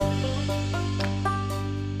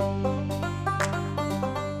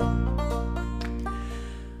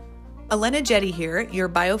Helena Jette here, your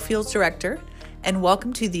Biofuels Director, and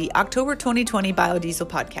welcome to the October 2020 Biodiesel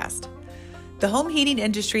Podcast. The home heating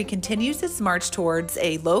industry continues its march towards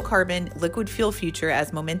a low-carbon liquid fuel future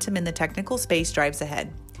as momentum in the technical space drives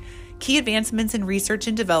ahead. Key advancements in research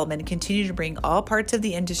and development continue to bring all parts of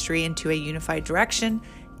the industry into a unified direction,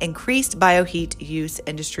 increased bioheat use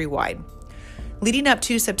industry-wide. Leading up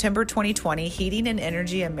to September 2020 Heating and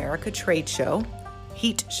Energy America Trade Show,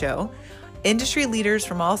 HEAT Show, industry leaders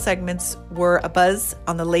from all segments were abuzz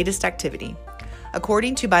on the latest activity.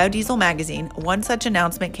 According to Biodiesel magazine, one such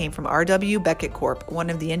announcement came from R.W. Beckett Corp., one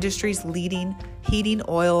of the industry's leading heating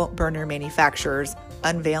oil burner manufacturers,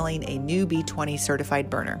 unveiling a new B20 certified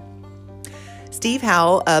burner. Steve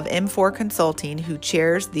Howell of M4 Consulting, who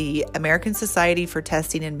chairs the American Society for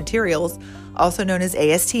Testing and Materials, also known as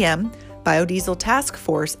ASTM, Biodiesel Task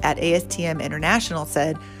Force at ASTM International,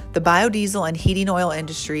 said the biodiesel and heating oil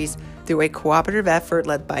industries, through a cooperative effort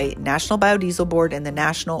led by National Biodiesel Board and the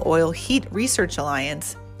National Oil Heat Research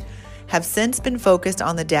Alliance, have since been focused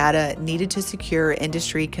on the data needed to secure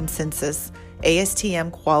industry consensus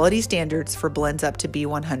ASTM quality standards for blends up to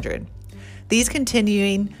B100. These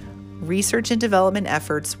continuing research and development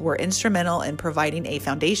efforts were instrumental in providing a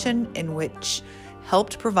foundation in which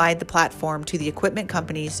helped provide the platform to the equipment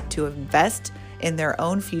companies to invest in their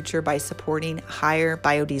own future by supporting higher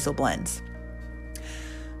biodiesel blends.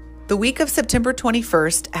 The week of September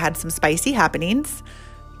 21st had some spicy happenings.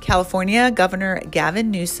 California Governor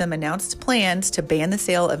Gavin Newsom announced plans to ban the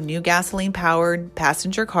sale of new gasoline-powered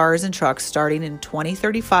passenger cars and trucks starting in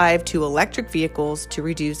 2035 to electric vehicles to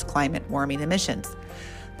reduce climate warming emissions.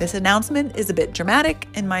 This announcement is a bit dramatic,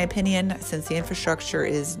 in my opinion, since the infrastructure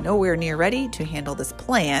is nowhere near ready to handle this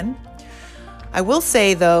plan. I will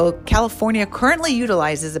say, though, California currently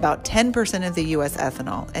utilizes about 10% of the U.S.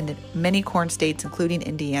 ethanol, and many corn states, including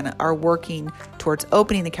Indiana, are working towards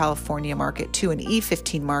opening the California market to an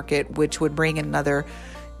E15 market, which would bring another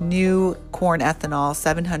new corn ethanol,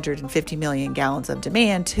 750 million gallons of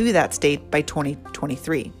demand to that state by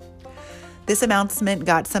 2023. This announcement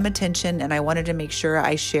got some attention, and I wanted to make sure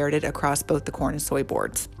I shared it across both the corn and soy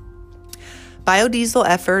boards. Biodiesel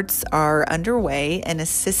efforts are underway in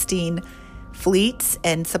assisting fleets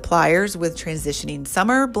and suppliers with transitioning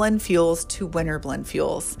summer blend fuels to winter blend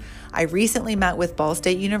fuels. I recently met with Ball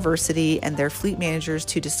State University and their fleet managers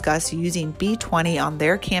to discuss using B20 on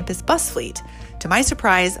their campus bus fleet. To my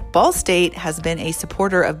surprise, Ball State has been a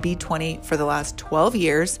supporter of B20 for the last 12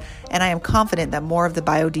 years, and I am confident that more of the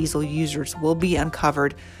biodiesel users will be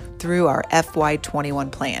uncovered through our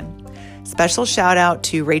FY21 plan. Special shout out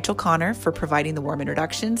to Rachel Connor for providing the warm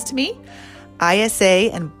introductions to me.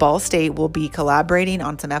 ISA and Ball State will be collaborating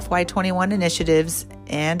on some FY21 initiatives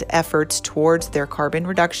and efforts towards their carbon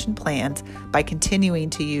reduction plans by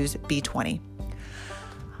continuing to use B20.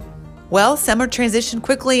 Well, summer transitioned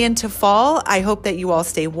quickly into fall. I hope that you all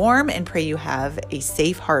stay warm and pray you have a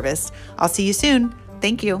safe harvest. I'll see you soon.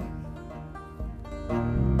 Thank you.